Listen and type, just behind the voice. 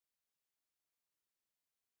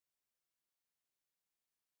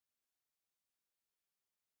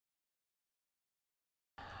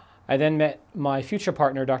I then met my future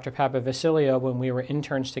partner, Dr. Papavasilio, when we were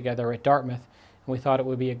interns together at Dartmouth, and we thought it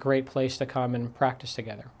would be a great place to come and practice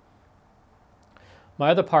together.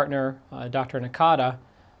 My other partner, Dr. Nakata,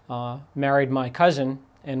 married my cousin,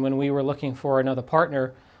 and when we were looking for another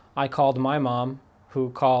partner, I called my mom, who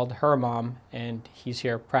called her mom, and he's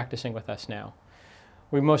here practicing with us now.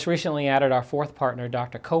 We most recently added our fourth partner,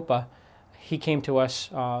 Dr. Copa. He came to us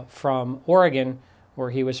from Oregon,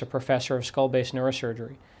 where he was a professor of skull-based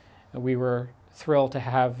neurosurgery. We were thrilled to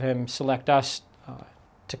have him select us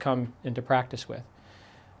to come into practice with.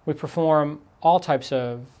 We perform all types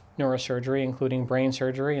of neurosurgery, including brain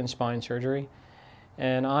surgery and spine surgery,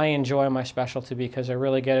 and I enjoy my specialty because I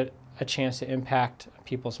really get a chance to impact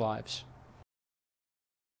people's lives.